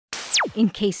in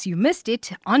case you missed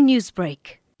it on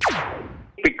Newsbreak.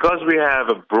 Because we have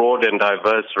a broad and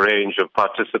diverse range of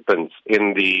participants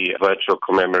in the virtual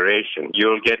commemoration,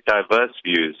 you'll get diverse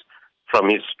views from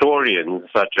historians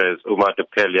such as Umar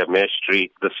Depelia Mestri,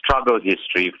 the struggle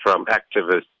history from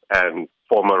activists and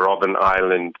former Robben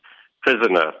Island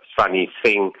prisoner Sunny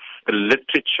Singh, the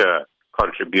literature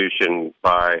contribution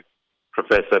by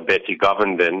Professor Betty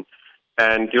Govinden,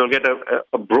 and you'll get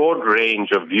a broad range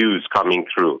of views coming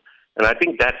through. And I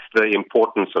think that's the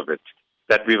importance of it,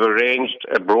 that we've arranged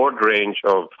a broad range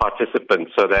of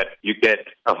participants so that you get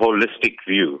a holistic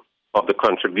view of the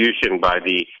contribution by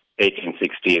the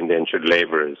 1860 indentured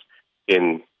laborers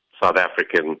in South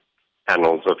African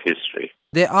annals of history.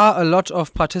 There are a lot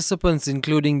of participants,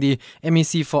 including the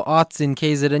MEC for Arts in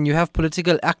KZN. You have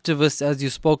political activists, as you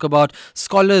spoke about,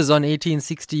 scholars on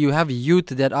 1860. You have youth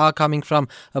that are coming from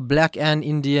a black and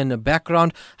Indian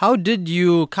background. How did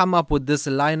you come up with this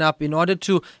lineup in order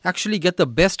to actually get the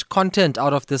best content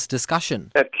out of this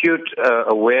discussion? Acute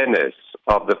awareness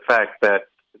of the fact that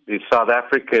the South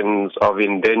Africans of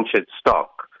indentured stock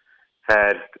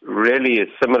had really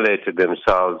assimilated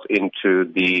themselves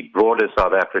into the broader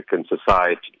South African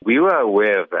society. We were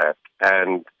aware of that,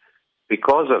 and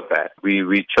because of that,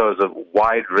 we chose a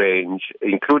wide range,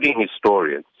 including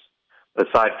historians,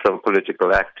 aside from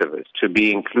political activists, to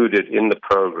be included in the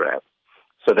program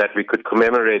so that we could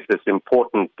commemorate this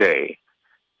important day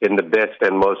in the best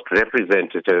and most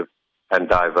representative and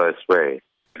diverse way.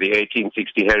 The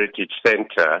 1860 Heritage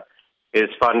Center is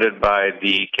funded by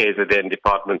the KZN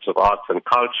Departments of Arts and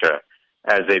Culture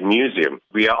as a museum.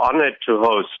 We are honored to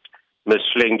host Ms.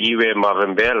 Hlengiwe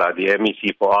Mavimbela, the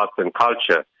MEC for Arts and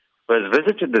Culture, who has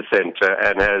visited the center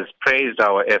and has praised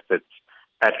our efforts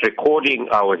at recording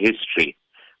our history,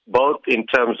 both in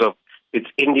terms of its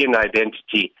Indian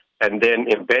identity and then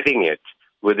embedding it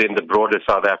within the broader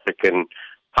South African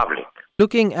public.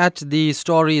 Looking at the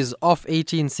stories of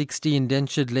 1860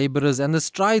 indentured laborers and the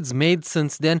strides made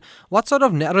since then, what sort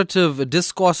of narrative,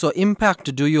 discourse or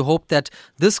impact do you hope that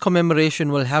this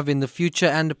commemoration will have in the future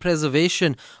and the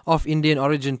preservation of Indian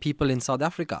origin people in South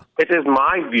Africa? It is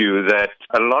my view that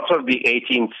a lot of the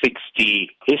 1860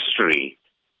 history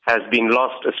has been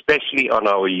lost, especially on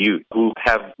our youth, who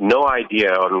have no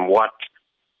idea on what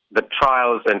the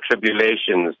trials and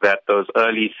tribulations that those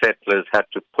early settlers had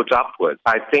to put up with.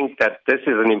 I think that this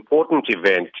is an important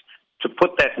event to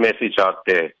put that message out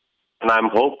there, and I'm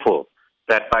hopeful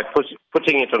that by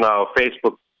putting it on our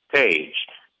Facebook page,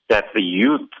 that the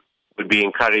youth will be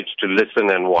encouraged to listen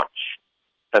and watch,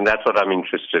 and that's what I'm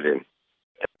interested in.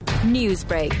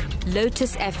 Newsbreak,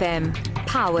 Lotus FM,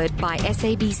 powered by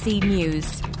SABC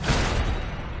News.